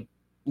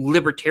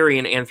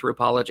libertarian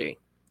anthropology,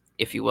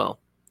 if you will.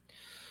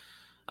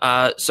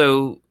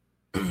 So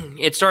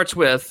it starts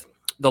with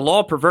the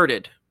law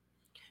perverted,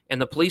 and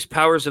the police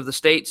powers of the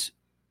state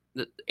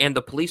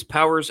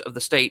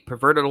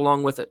perverted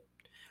along with it.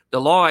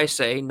 The law, I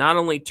say, not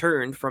only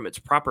turned from its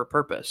proper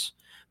purpose,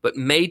 but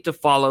made to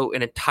follow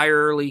an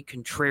entirely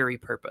contrary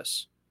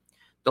purpose.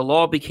 The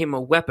law became a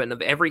weapon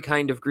of every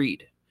kind of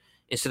greed.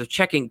 Instead of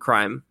checking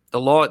crime, the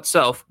law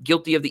itself,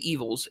 guilty of the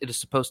evils it is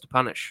supposed to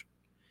punish.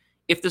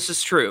 If this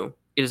is true,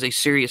 it is a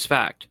serious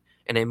fact,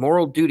 and a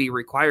moral duty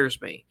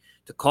requires me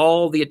to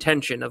call the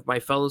attention of my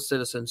fellow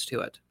citizens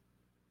to it.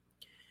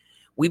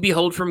 We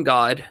behold from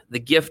God the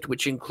gift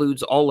which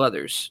includes all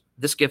others.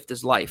 This gift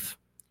is life,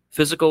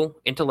 physical,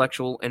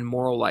 intellectual, and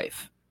moral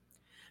life.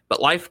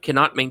 But life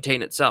cannot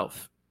maintain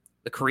itself.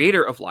 The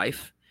creator of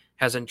life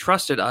has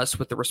entrusted us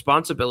with the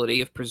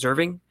responsibility of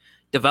preserving,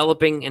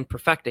 developing, and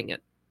perfecting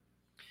it.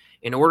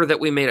 In order that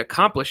we may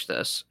accomplish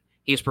this,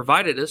 he has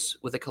provided us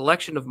with a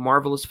collection of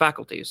marvelous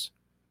faculties.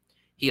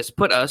 He has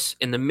put us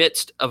in the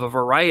midst of a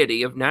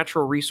variety of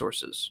natural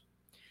resources.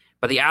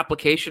 By the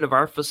application of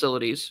our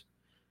facilities,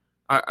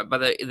 by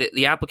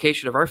the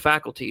application of our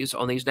faculties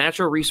on these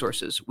natural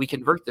resources, we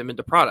convert them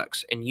into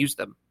products and use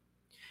them.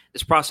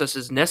 This process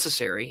is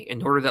necessary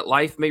in order that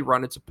life may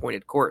run its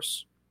appointed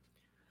course.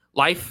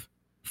 Life,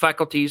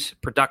 faculties,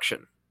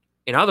 production.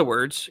 In other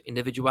words,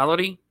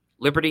 individuality,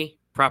 liberty,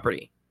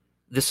 property.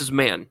 This is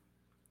man.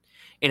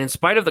 And in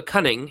spite of the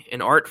cunning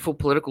and artful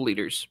political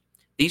leaders,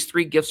 these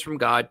three gifts from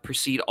God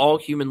precede all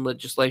human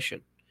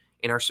legislation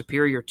and are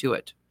superior to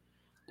it.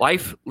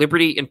 Life,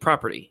 liberty, and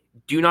property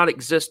do not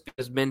exist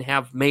because men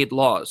have made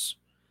laws.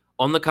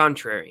 On the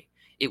contrary,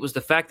 It was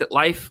the fact that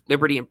life,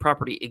 liberty, and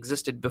property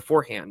existed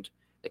beforehand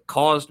that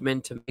caused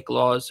men to make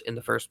laws in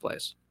the first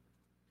place.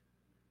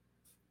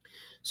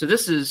 So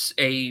this is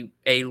a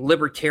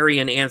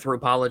libertarian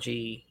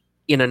anthropology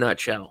in a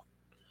nutshell.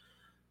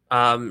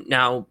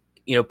 Now,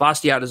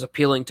 Bastiat is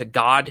appealing to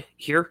God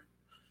here.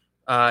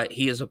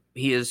 He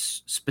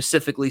is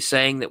specifically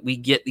saying that we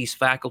get these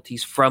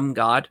faculties from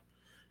God,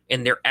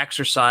 and their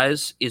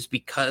exercise is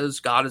because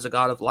God is a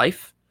God of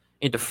life,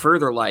 and to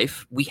further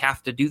life, we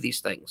have to do these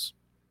things.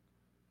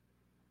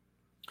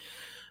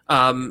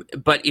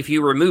 But if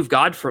you remove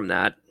God from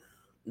that,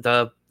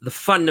 the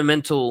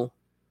fundamental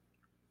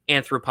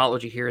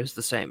anthropology here is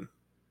the same,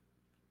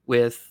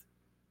 with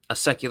a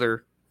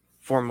secular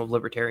form of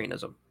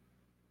libertarianism.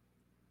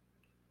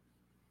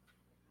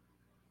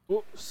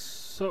 Well,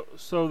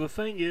 so the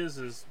thing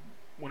is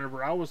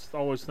whenever I was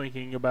always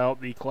thinking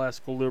about the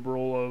classical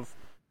liberal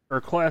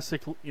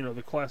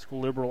the classical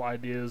liberal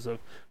ideas of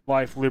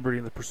life, liberty,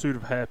 and the pursuit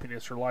of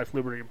happiness, or life,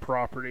 liberty, and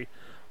property,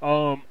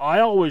 I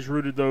always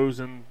rooted those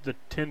in the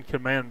Ten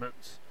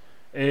Commandments.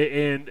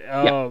 And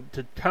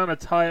to kind of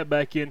tie it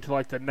back into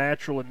like the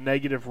natural and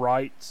negative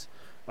rights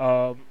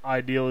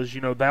ideal is,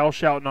 thou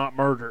shalt not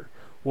murder.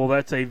 Well,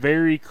 that's a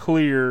very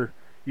clear,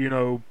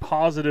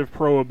 positive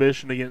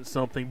prohibition against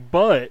something.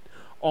 But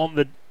on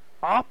the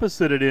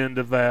opposite end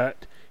of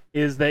that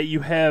is that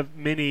you have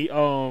many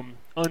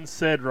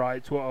unsaid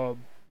rights, or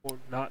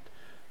not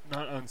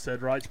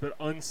unsaid rights, but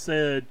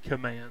unsaid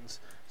commands.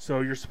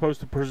 So you're supposed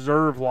to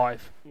preserve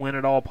life when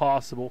at all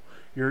possible.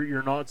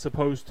 You're not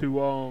supposed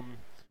to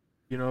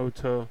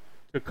to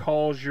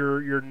cause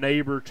your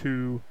neighbor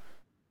to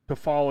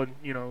fall and,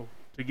 to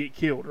get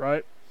killed,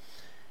 right?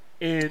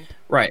 And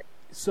right.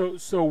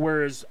 So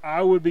whereas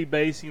I would be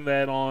basing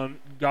that on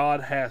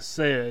God has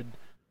said,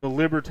 the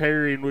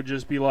libertarian would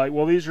just be like,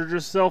 well, these are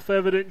just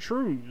self-evident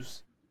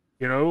truths.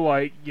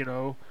 Basically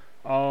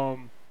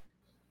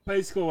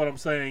what I'm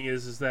saying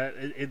is that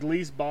at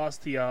least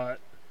Bastiat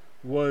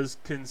was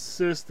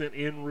consistent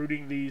in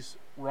rooting these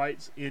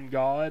rights in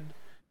God,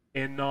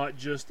 and not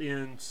just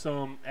in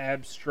some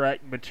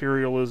abstract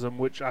materialism,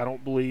 which I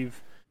don't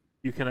believe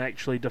you can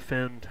actually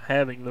defend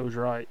having those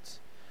rights,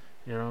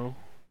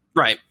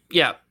 Right.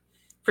 Yeah,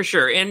 for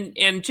sure.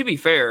 And to be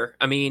fair,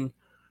 I mean,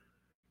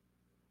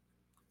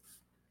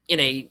 in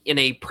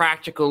a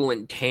practical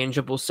and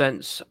tangible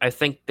sense, I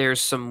think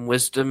there's some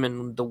wisdom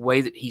in the way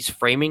that he's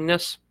framing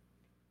this.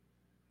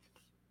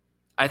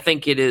 I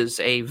think it is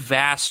a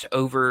vast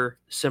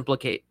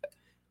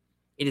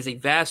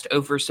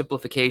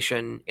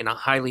oversimplification in a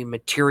highly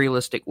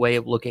materialistic way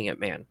of looking at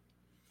man,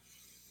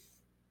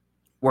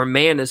 where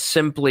man is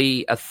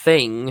simply a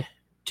thing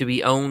to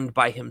be owned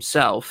by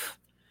himself,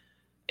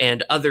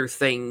 and other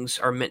things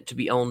are meant to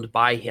be owned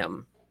by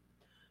him.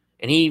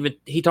 And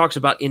he talks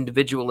about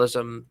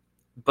individualism,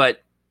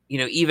 but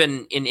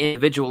even in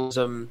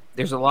individualism,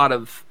 there's a lot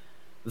of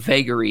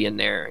vagary in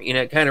there.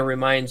 It kind of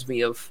reminds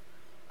me of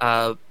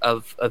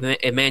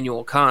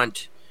Immanuel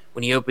Kant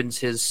when he opens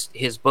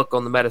his book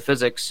on the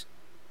metaphysics,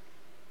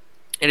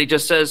 and he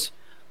just says,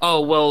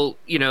 oh, well,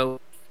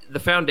 the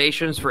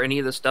foundations for any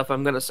of the stuff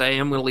I'm going to say,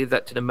 I'm going to leave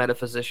that to the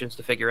metaphysicians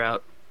to figure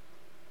out.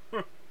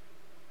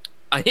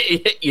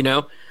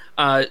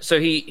 So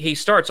he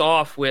starts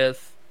off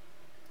with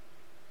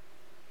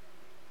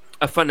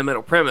a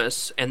fundamental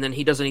premise, and then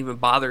he doesn't even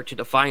bother to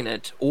define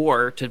it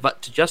or to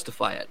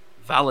justify it,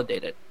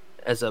 validate it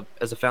as a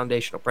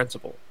foundational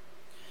principle.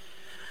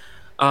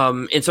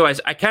 And so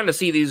I kind of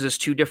see these as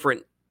two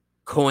different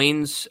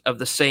coins of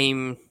the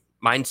same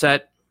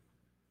mindset.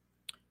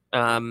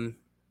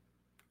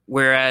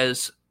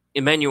 Whereas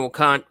Immanuel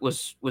Kant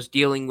was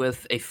dealing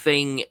with a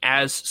thing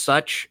as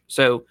such.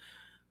 So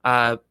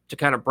to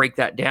kind of break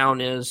that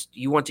down is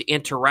you want to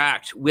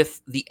interact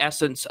with the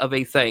essence of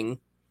a thing,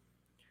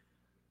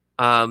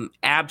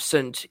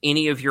 absent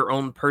any of your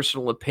own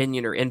personal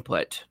opinion or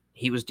input.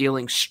 He was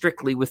dealing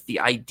strictly with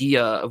the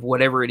idea of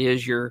whatever it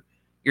is you're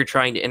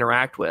trying to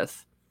interact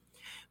with.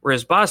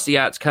 Whereas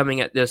Bastiat's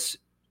coming at this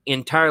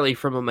entirely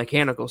from a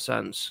mechanical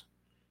sense,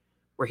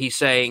 where he's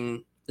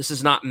saying, this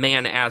is not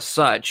man as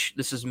such,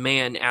 this is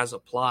man as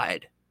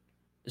applied.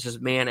 This is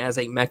man as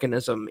a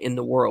mechanism in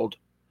the world.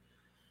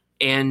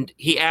 And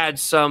he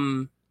adds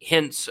some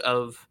hints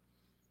of,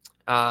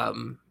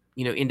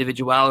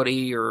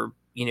 individuality or,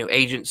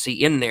 agency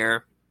in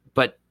there,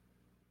 but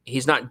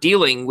he's not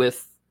dealing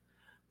with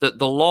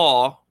the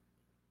law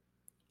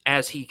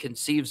as he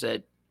conceives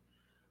it,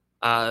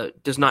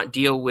 does not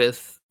deal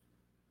with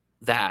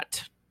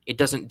that. It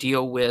doesn't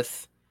deal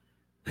with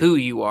who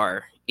you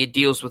are. It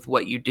deals with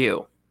what you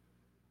do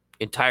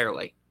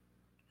entirely.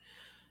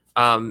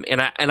 I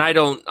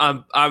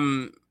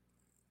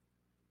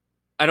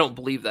don't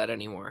believe that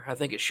anymore. I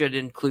think it should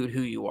include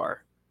who you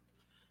are.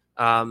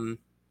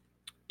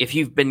 If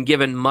you've been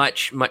given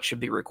much should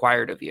be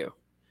required of you.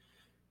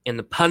 And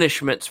the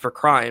punishments for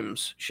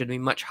crimes should be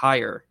much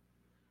higher.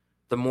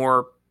 The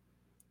more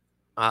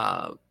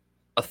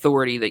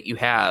authority that you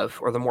have,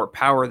 or the more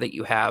power that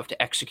you have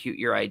to execute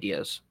your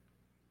ideas.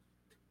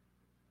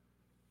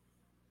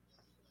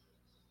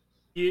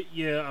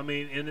 Yeah, I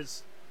mean, and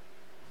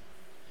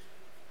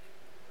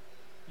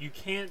you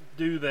can't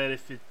do that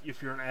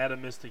if you're an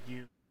atomistic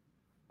unit.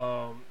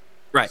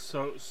 Right.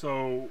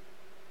 So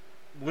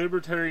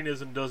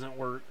libertarianism doesn't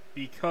work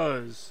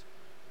because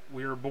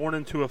we are born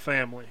into a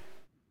family,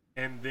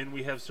 and then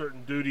we have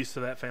certain duties to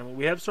that family.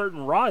 We have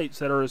certain rights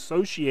that are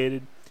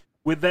associated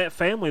with that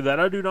family that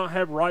I do not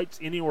have rights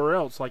anywhere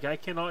else. Like, I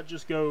cannot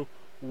just go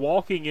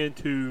walking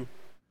into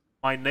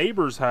my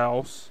neighbor's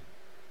house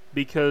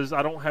because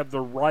I don't have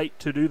the right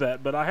to do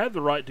that, but I have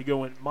the right to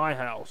go in my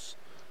house.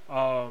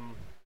 So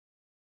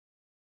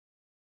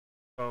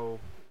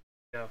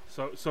yeah,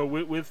 so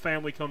with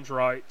family comes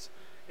rights,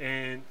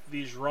 and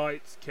these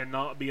rights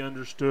cannot be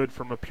understood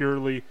from a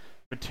purely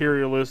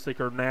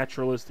materialistic or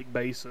naturalistic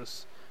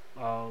basis.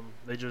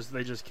 They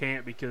just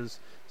can't, because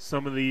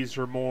some of these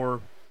are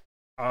more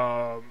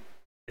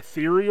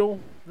ethereal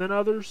than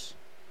others.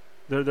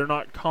 They're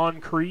not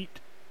concrete,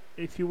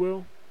 if you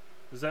will.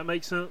 Does that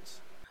make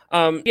sense?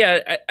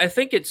 Yeah, I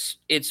think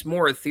it's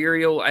more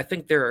ethereal. I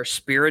think there are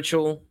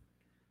spiritual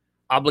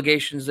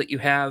obligations that you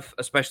have,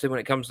 especially when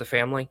it comes to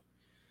family.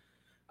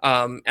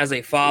 As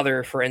a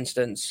father, for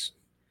instance,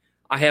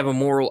 I have a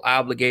moral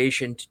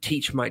obligation to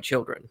teach my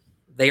children.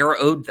 They are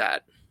owed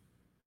that.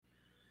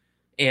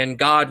 And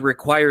God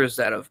requires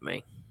that of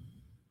me.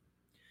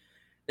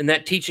 And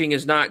that teaching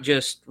is not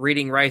just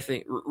reading,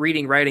 writing,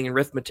 and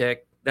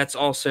arithmetic. That's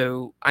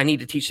also, I need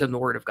to teach them the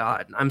Word of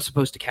God. I'm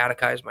supposed to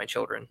catechize my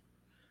children.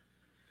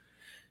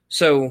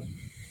 So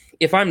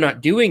if I'm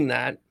not doing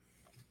that,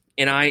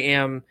 and I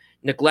am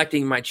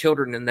neglecting my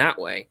children in that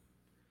way,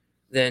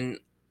 then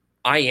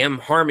I am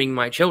harming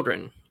my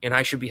children, and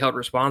I should be held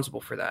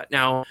responsible for that.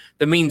 Now,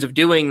 the means of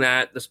doing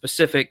that, the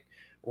specific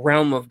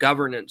realm of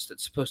governance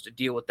that's supposed to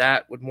deal with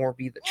that, would more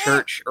be the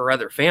church or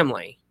other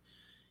family,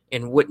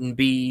 and wouldn't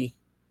be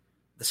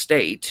the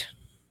state.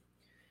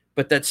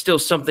 But that's still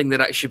something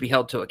that I should be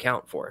held to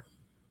account for.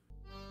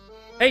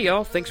 Hey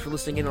y'all, thanks for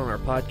listening in on our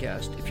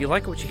podcast. If you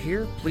like what you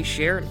hear, please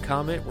share and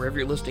comment wherever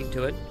you're listening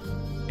to it.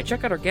 And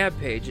check out our Gab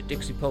page at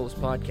Dixie Polis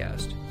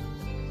Podcast.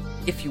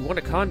 If you want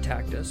to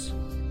contact us,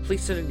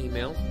 please send an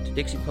email to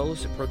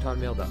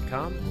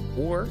dixiepolis@protonmail.com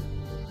or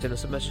send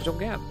us a message on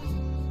Gab.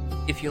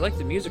 If you like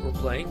the music we're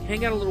playing,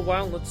 hang out a little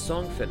while and let the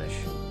song finish.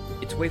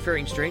 It's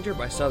Wayfaring Stranger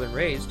by Southern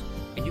Raised,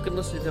 and you can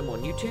listen to them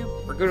on YouTube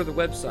or go to their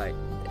website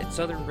at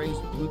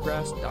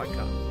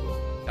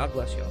southernraisedbluegrass.com. God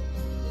bless y'all.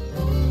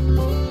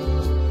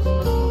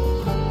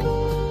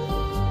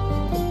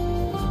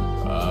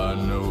 I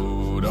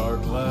know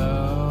dark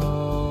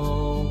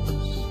clouds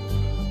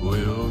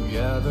will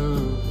gather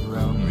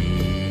around me.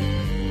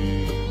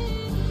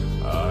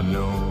 I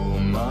know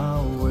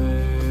my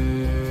way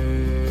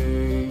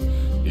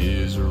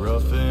is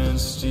rough and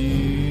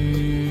steep.